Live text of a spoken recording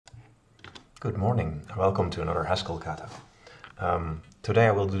Good morning, and welcome to another Haskell kata. Today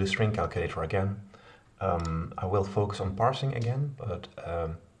I will do the string calculator again. I will focus on parsing again, but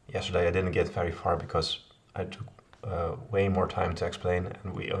yesterday I didn't get very far because I took way more time to explain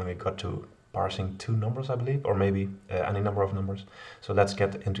and we only got to parsing 2 numbers, I believe, or maybe any number of numbers. So let's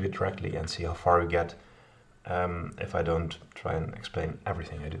get into it directly and see how far we get if I don't try and explain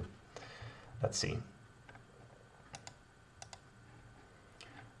everything I do. Let's see.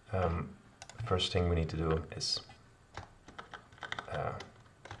 First thing we need to do is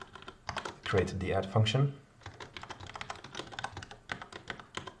create the add function.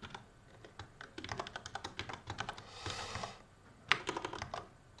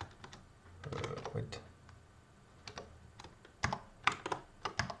 Wait.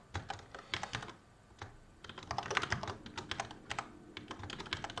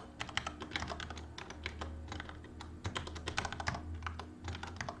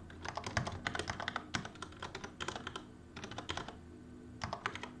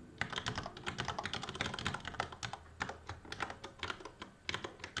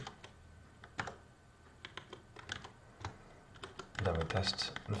 Then we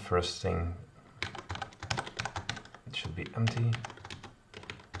test the first thing. It should be empty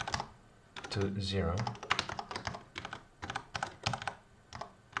to 0.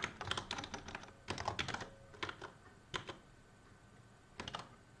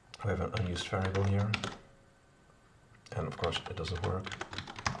 We have an unused variable here, and of course it doesn't work.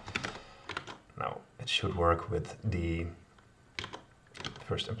 Now it should work with the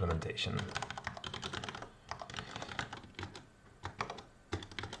first implementation.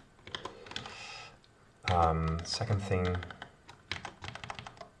 Second thing,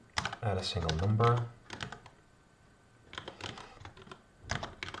 add a single number.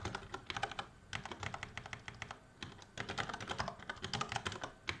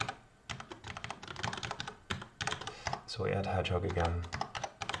 So we add hedgehog again.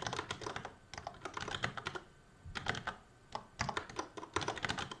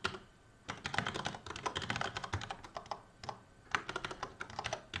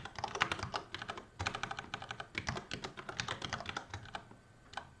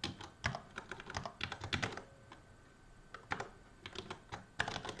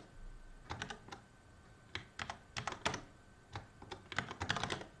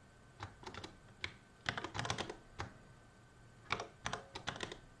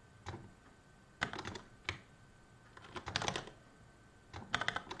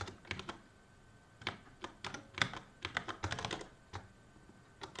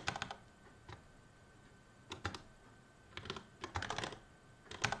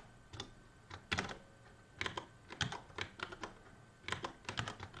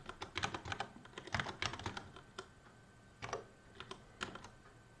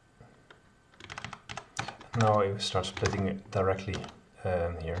 Now we start splitting it directly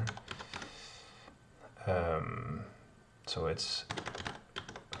here. So it's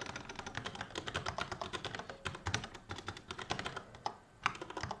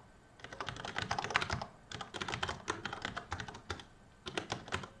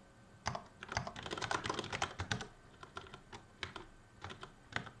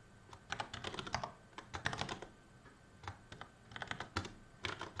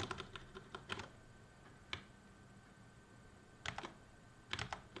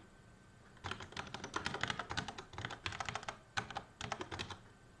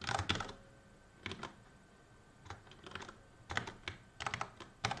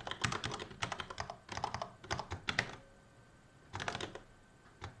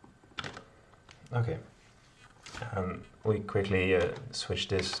okay. We quickly switch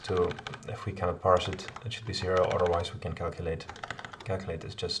this to, if we cannot parse it, it should be 0, otherwise we can calculate. Calculate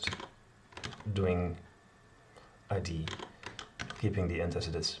is just doing ID, keeping the int as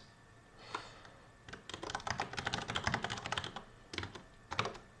it is.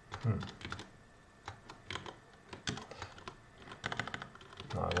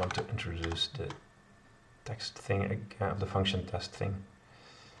 Now I want to introduce the text thing again, the functionTest thing.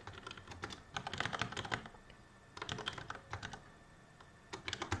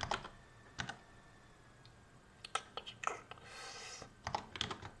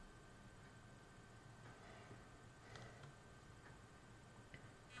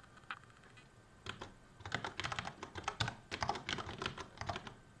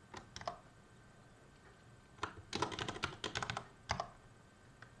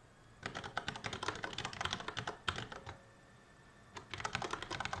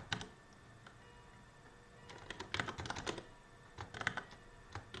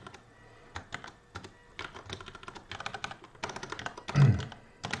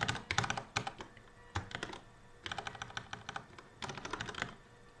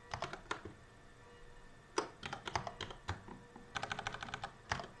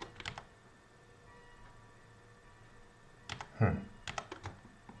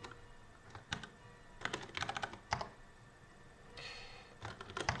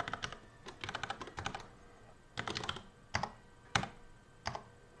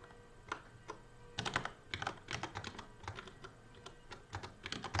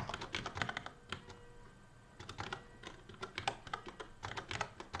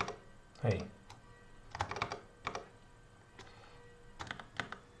 Hey.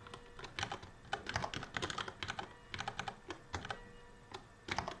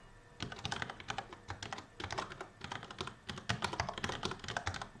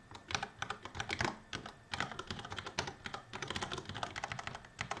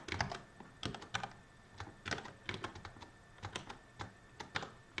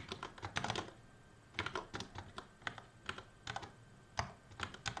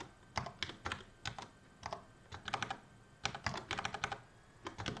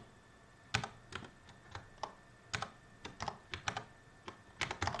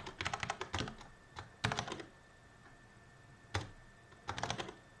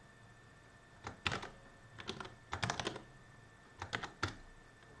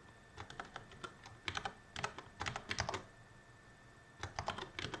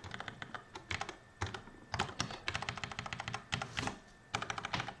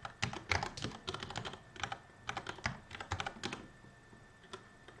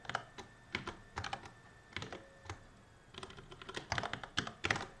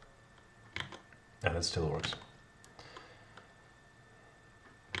 And it still works.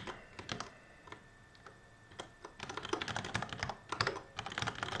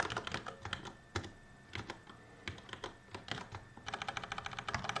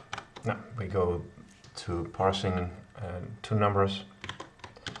 Now we go to parsing two numbers.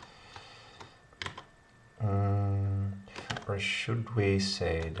 Or should we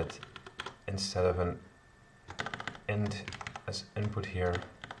say that instead of an int as input here,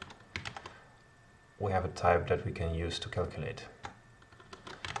 we have a type that we can use to calculate.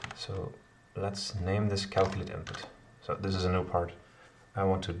 So let's name this CalculateInput. So this is a new part. I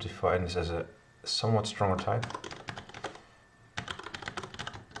want to define this as a somewhat stronger type.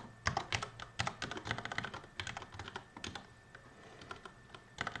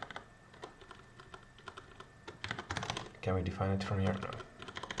 Can we define it from here? No.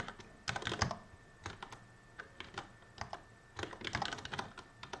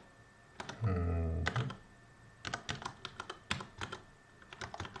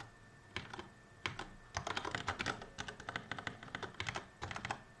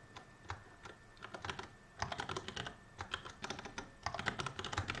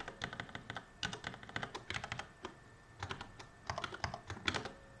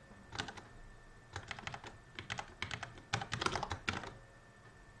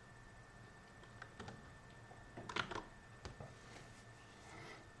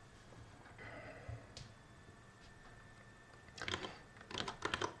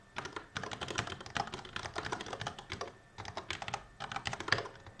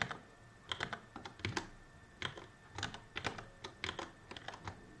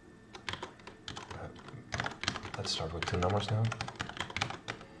 Let's start with two numbers now.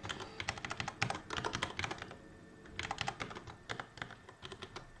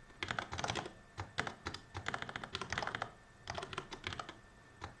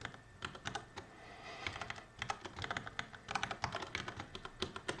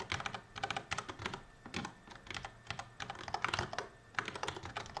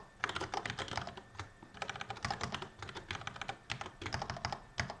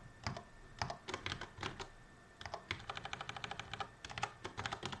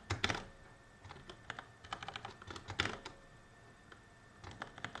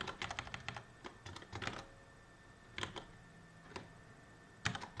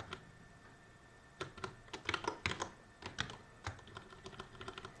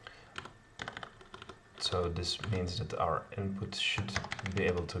 So this means that our input should be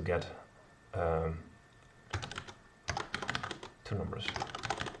able to get two numbers.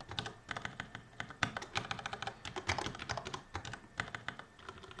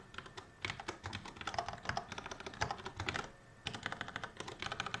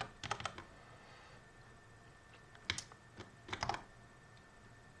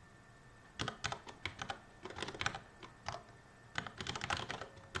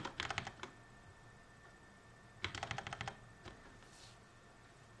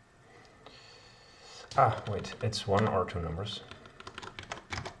 Ah, wait, it's one or two numbers.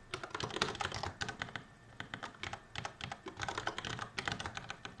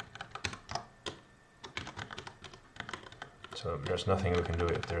 So there's nothing we can do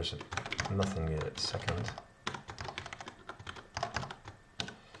if there's nothing second.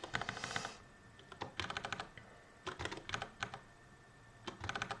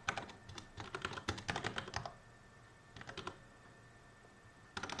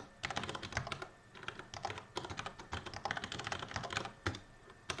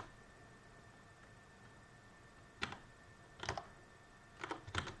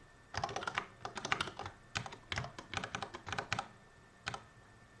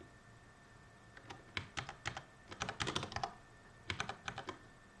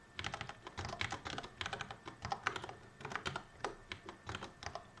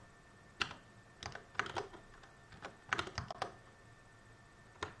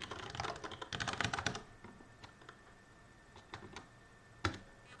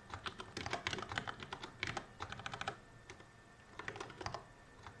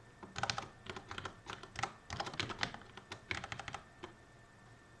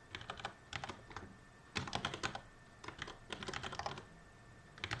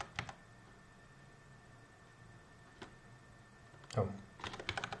 Oh.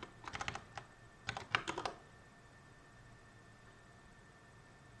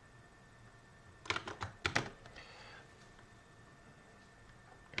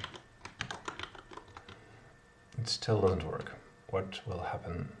 It still doesn't work. What will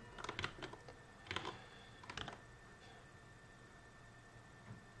happen?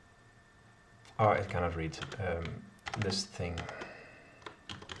 Oh, it cannot read this thing.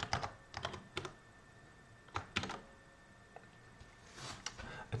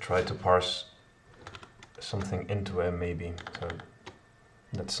 I tried to parse something into a maybe, so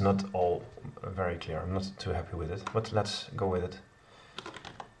that's not all very clear. I'm not too happy with it, but let's go with it.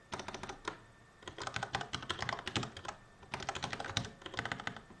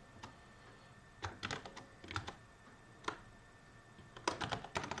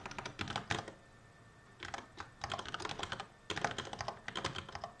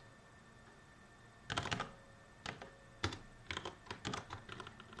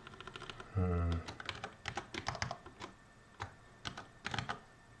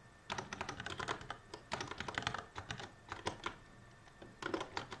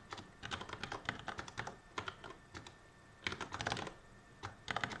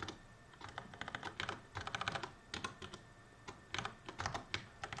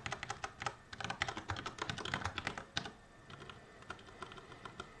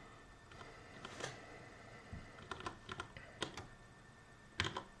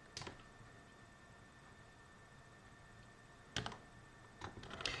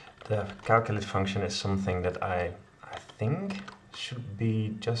 The calculate function is something that I think should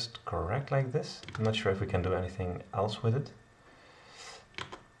be just correct like this. I'm not sure if we can do anything else with it.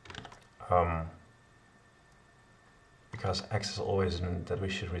 Because x is always that we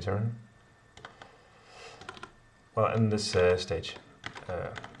should return. Well, in this stage,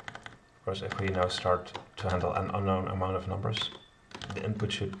 of course, if we now start to handle an unknown amount of numbers, the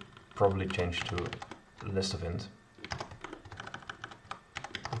input should probably change to list of int.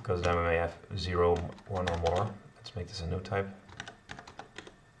 Because then we may have 0, 1 or more. Let's make this a new type.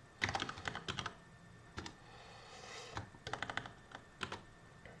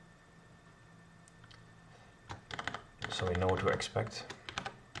 So we know what to expect.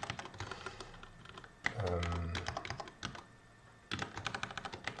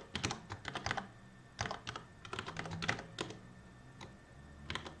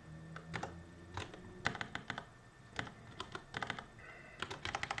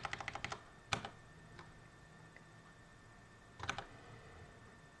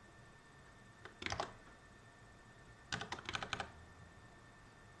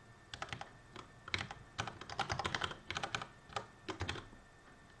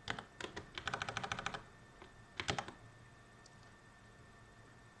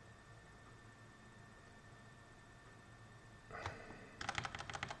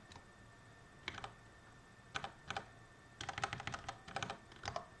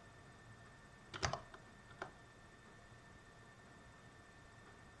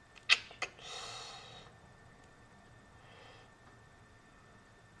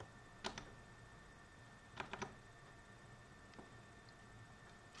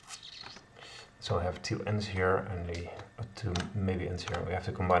 So I have two ends here and two maybe ends here. We have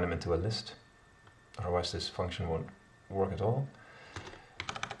to combine them into a list. Otherwise this function won't work at all.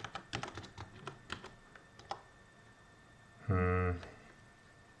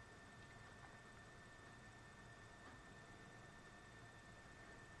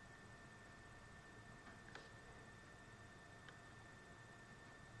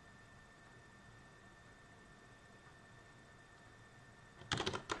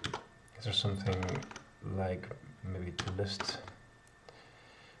 Is there something like maybe to list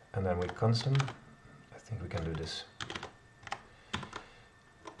and then we constant? I think we can do this.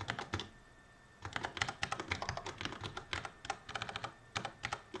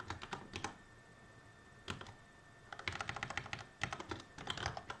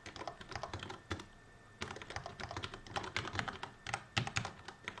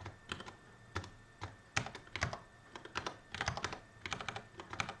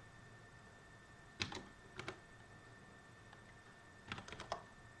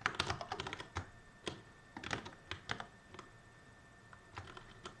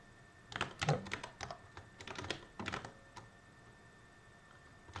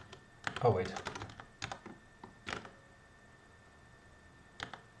 Oh wait.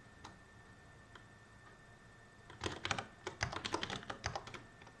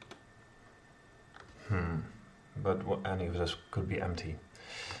 But any of this could be empty,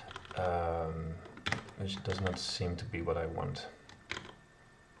 which does not seem to be what I want.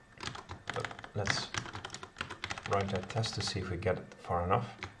 But let's write that test to see if we get it far enough.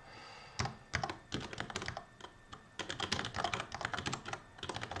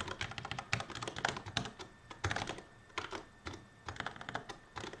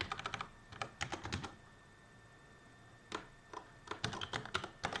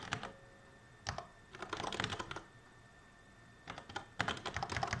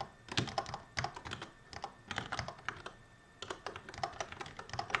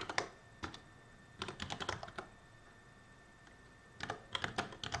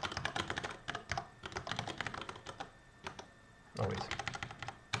 Oh wait.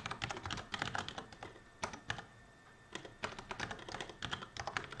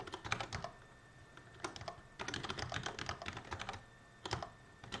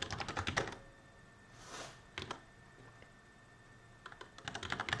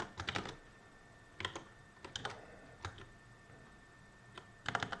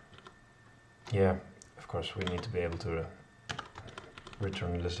 Yeah, of course we need to be able to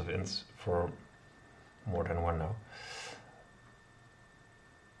return a list of ints for more than one now.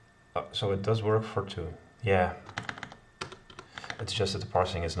 So it does work for 2. Yeah. It's just that the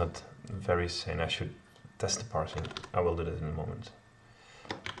parsing is not very sane. I should test the parsing. I will do that in a moment.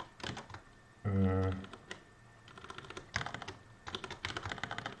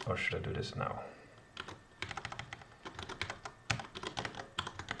 Or should I do this now?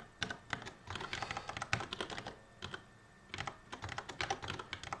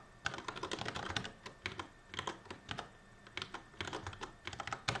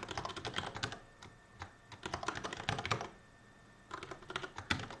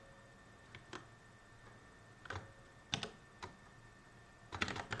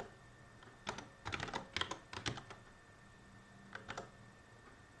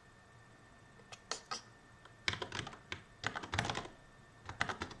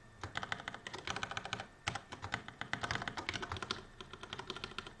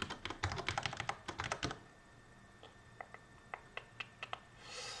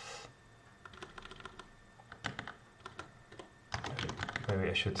 Maybe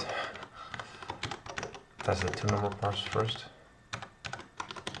I should test the 2-number parse first.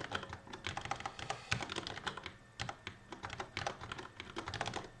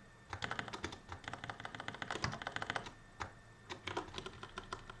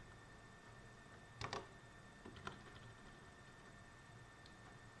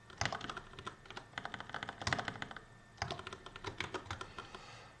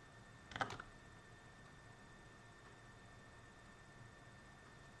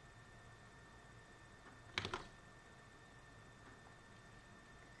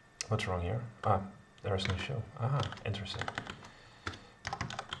 What's wrong here? Ah, there is no show. Ah, interesting.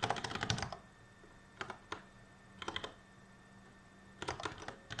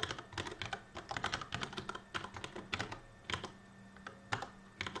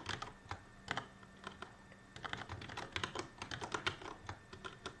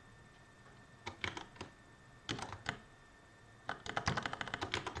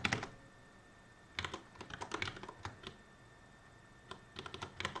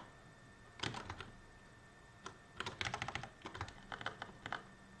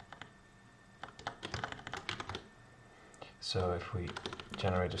 So if we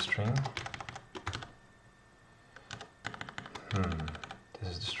generate a string, this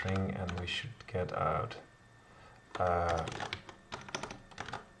is the string, and we should get out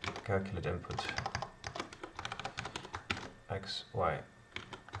calculate input x, y.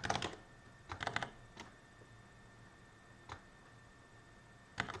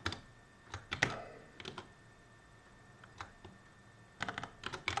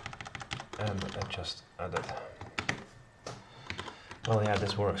 And I just added. Well, yeah,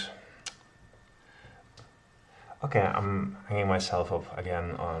 this works. Okay, I'm hanging myself up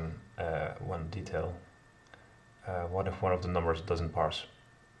again on one detail. What if one of the numbers doesn't parse?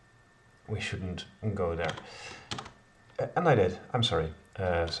 We shouldn't go there. And I did, I'm sorry.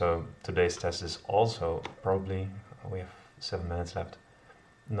 So today's test is also probably, we have 7 minutes left,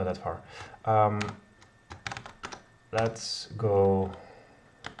 not that far. Let's go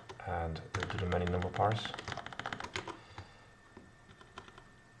and do the many number parse.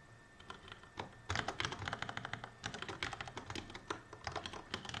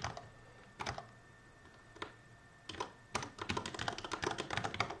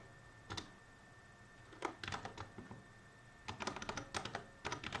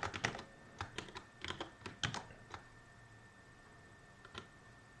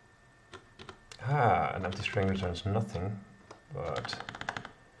 An empty string returns nothing, but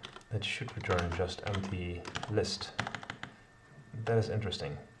it should return just empty list. That is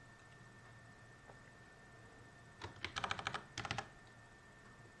interesting.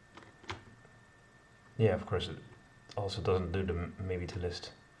 Yeah, of course, it also doesn't do the maybe to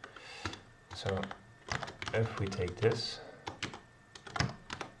list. So if we take this,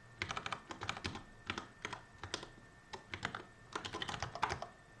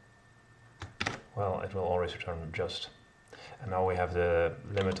 well, it will always return just. And now we have the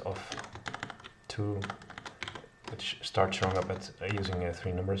limit of 2, which starts showing up at using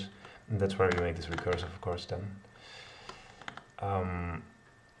 3 numbers. And that's where we make this recursive, of course, then.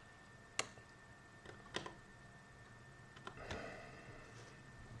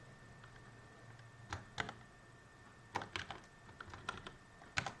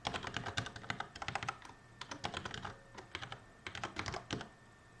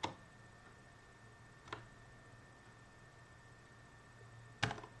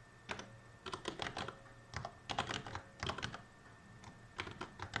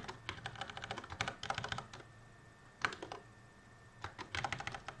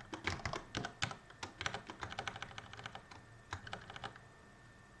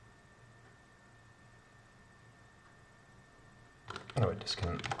 Anyway, this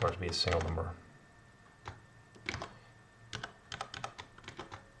can of course be a single number.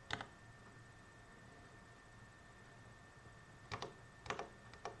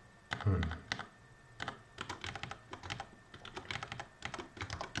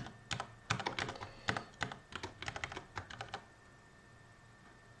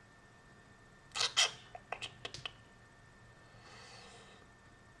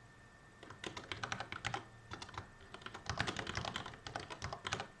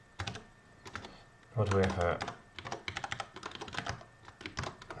 What do we have?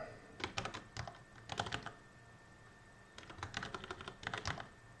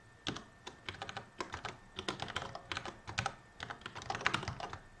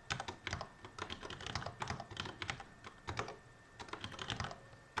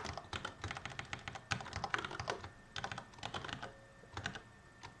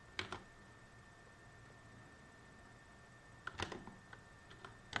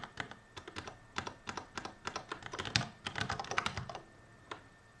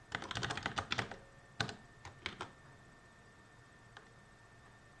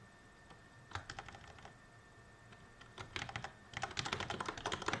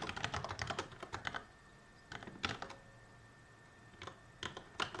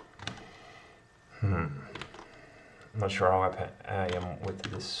 I'm not sure how I am with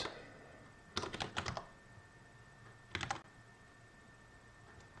this.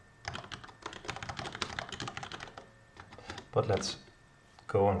 But let's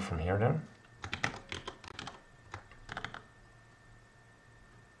go on from here then.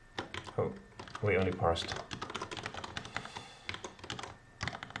 Oh, we only parsed.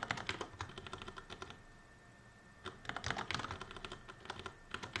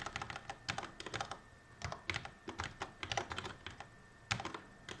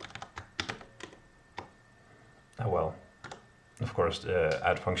 Oh well, of course the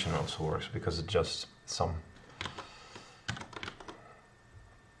add function also works because it's just sum.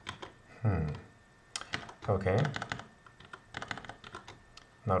 Okay.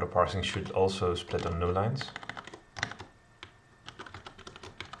 Now the parsing should also split on newlines.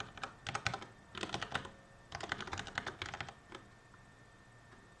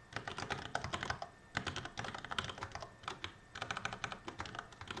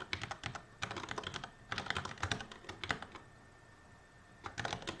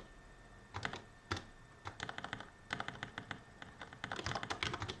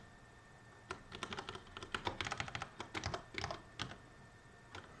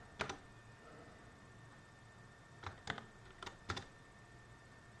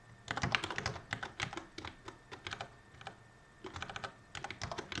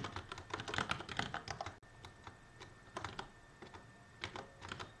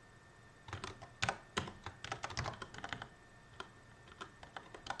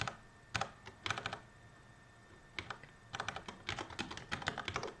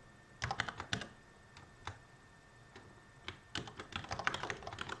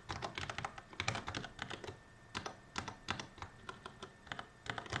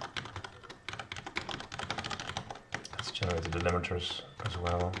 Let's generate the delimiters as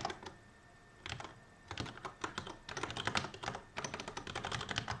well.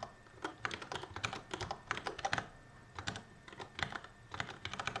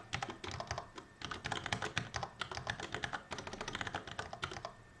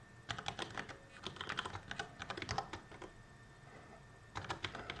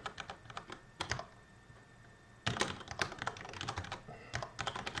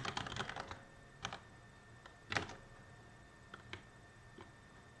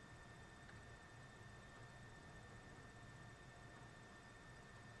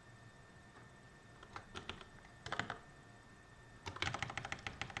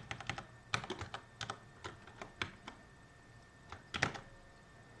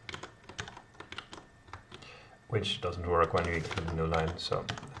 which doesn't work when you include a new line. So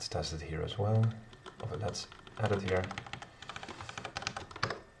let's test it here as well. Or let's add it here.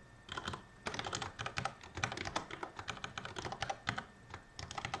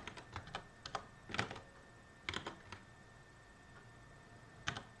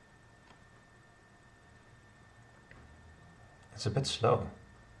 It's a bit slow.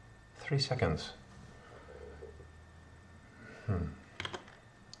 3 seconds.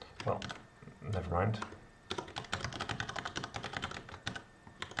 Well, never mind.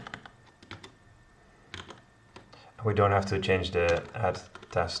 We don't have to change the add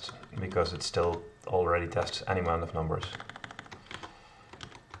test because it still already tests any amount of numbers.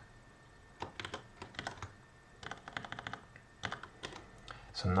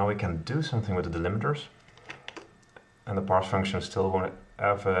 So now we can do something with the delimiters, and the parse function still won't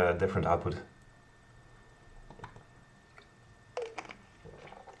have a different output.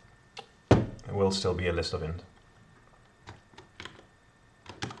 It will still be a list of int.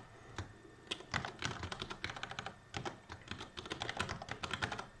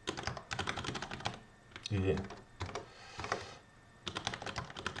 Yeah.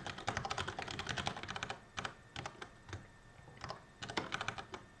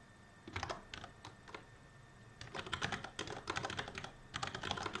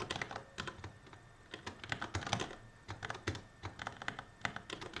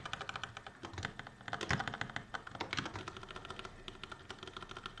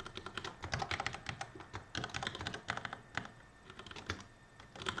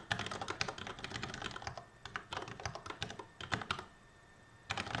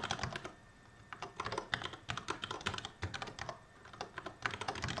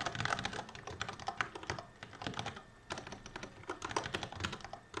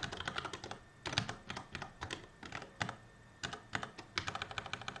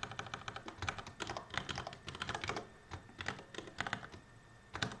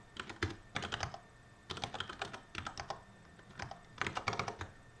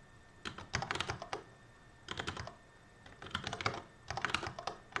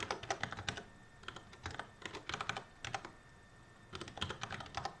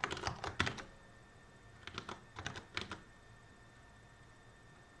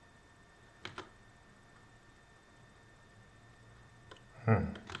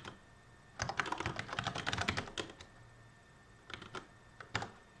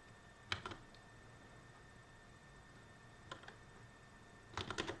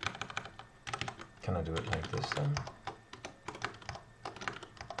 Can I do it like this then?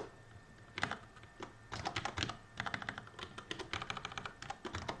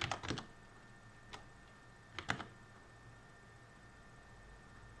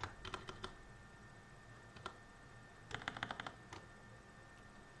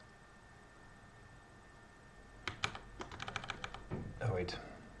 Oh wait.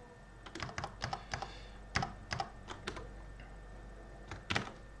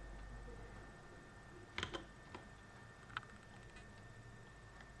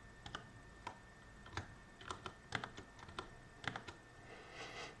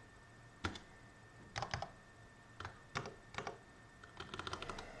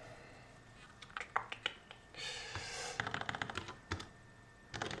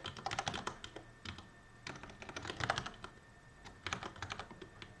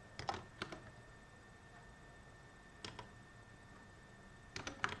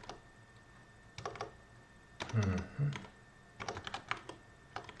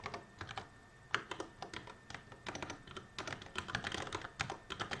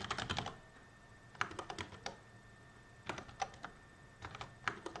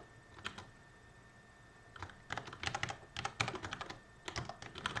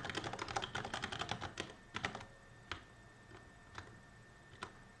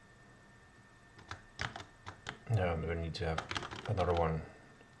 Yeah, we need to have another one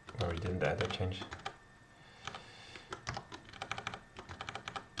where we didn't add that change.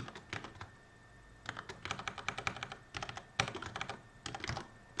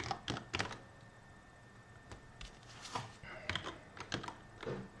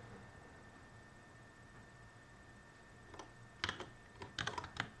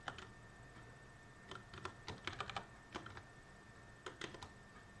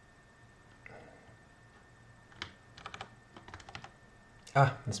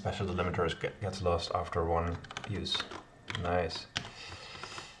 Ah, the special delimiter gets lost after one use. Nice.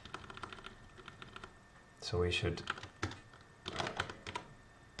 So we should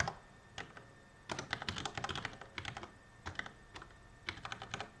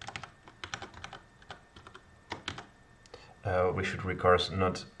we should recurse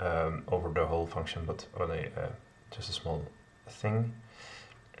not over the whole function, but only just a small thing.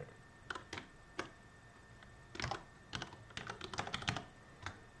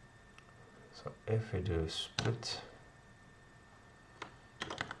 So if we do split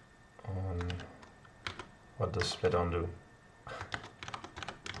on, what does split on do?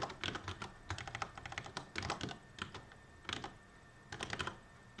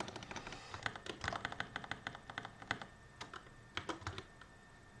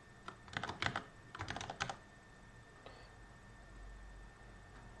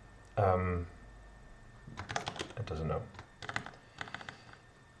 It doesn't know.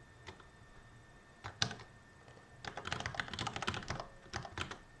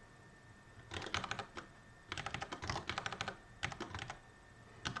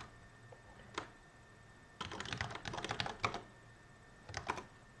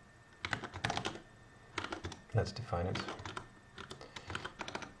 Let's define it.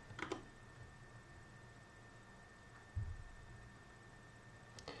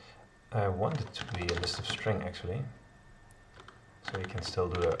 I want it to be a list of string actually, so you can still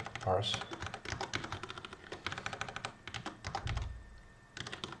do a parse.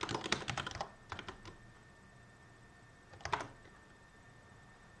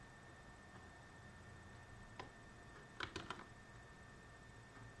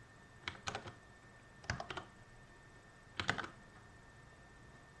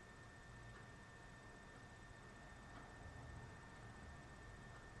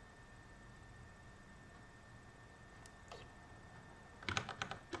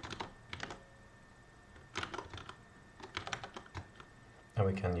 And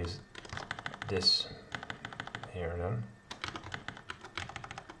we can use this here then.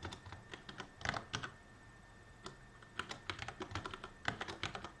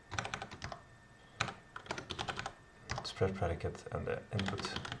 Spread predicate and the input.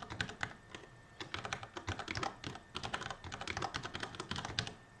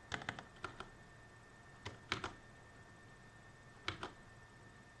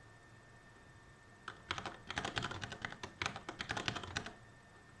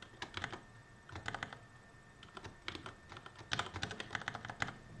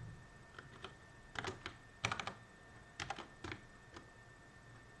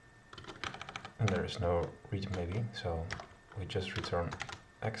 And there is no read maybe, so we just return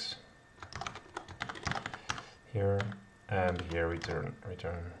x here, and here return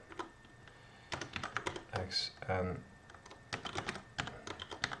x, and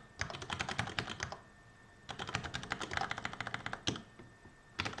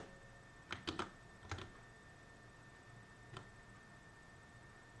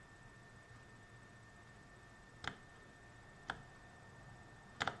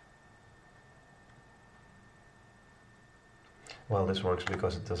well, this works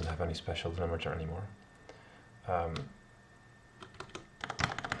because it doesn't have any special delimiter anymore.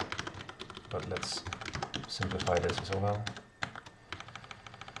 But let's simplify this as well.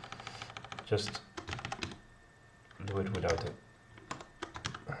 Just do it without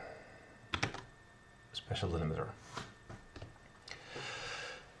the special delimiter.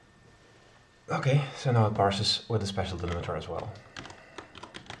 Okay, so now it parses with a special delimiter as well.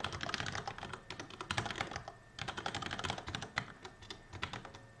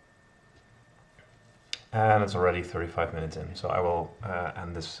 And it's already 35 minutes in, so I will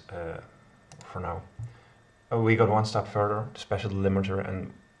end this for now. We got one step further, the special delimiter,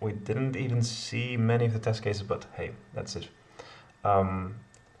 and we didn't even see many of the test cases, but hey, that's it.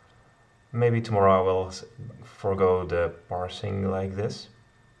 Maybe tomorrow I will forego the parsing like this,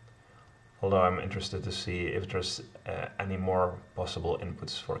 although I'm interested to see if there's any more possible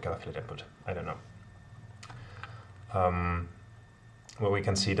inputs for CalculateInput. I don't know. Well, we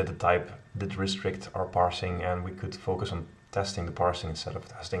can see that the type did restrict our parsing, and we could focus on testing the parsing instead of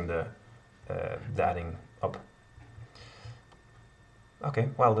testing the adding up. Okay,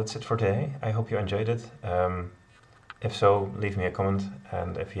 well, that's it for today. I hope you enjoyed it. If so, leave me a comment,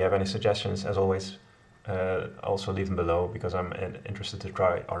 and if you have any suggestions, as always, also leave them below, because I'm interested to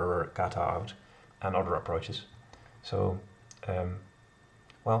try other kata out and other approaches. So,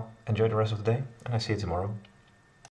 well, enjoy the rest of the day, and I see you tomorrow.